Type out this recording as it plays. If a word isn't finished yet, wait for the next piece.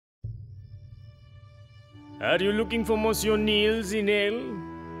Are you looking for Monsieur Neil Zinel?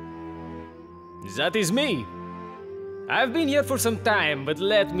 That is me. I've been here for some time, but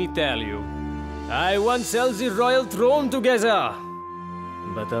let me tell you, I once held the royal throne together.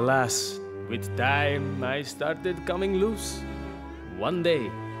 But alas, with time, I started coming loose. One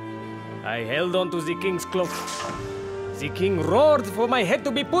day, I held on to the king's cloak. The king roared for my head to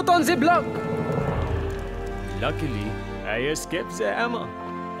be put on the block. Luckily, I escaped the hammer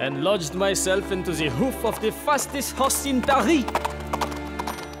and lodged myself into the hoof of the fastest horse in Paris.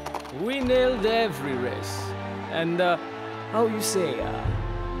 We nailed every race, and how you say,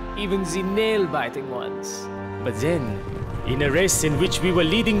 even the nail-biting ones. But then, in a race in which we were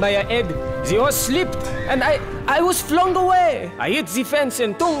leading by a head, the horse slipped, and I was flung away. I hit the fence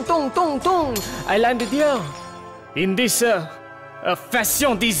and tung, tung, tung, tung. I landed here, in this,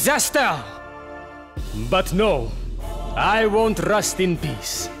 fashion disaster. But no, I won't rest in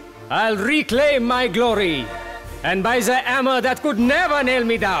peace. I'll reclaim my glory, and by the hammer that could never nail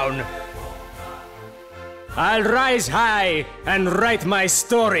me down, I'll rise high and write my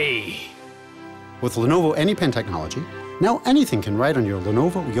story. With Lenovo AnyPen technology, now anything can write on your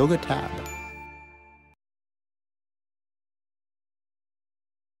Lenovo Yoga tab.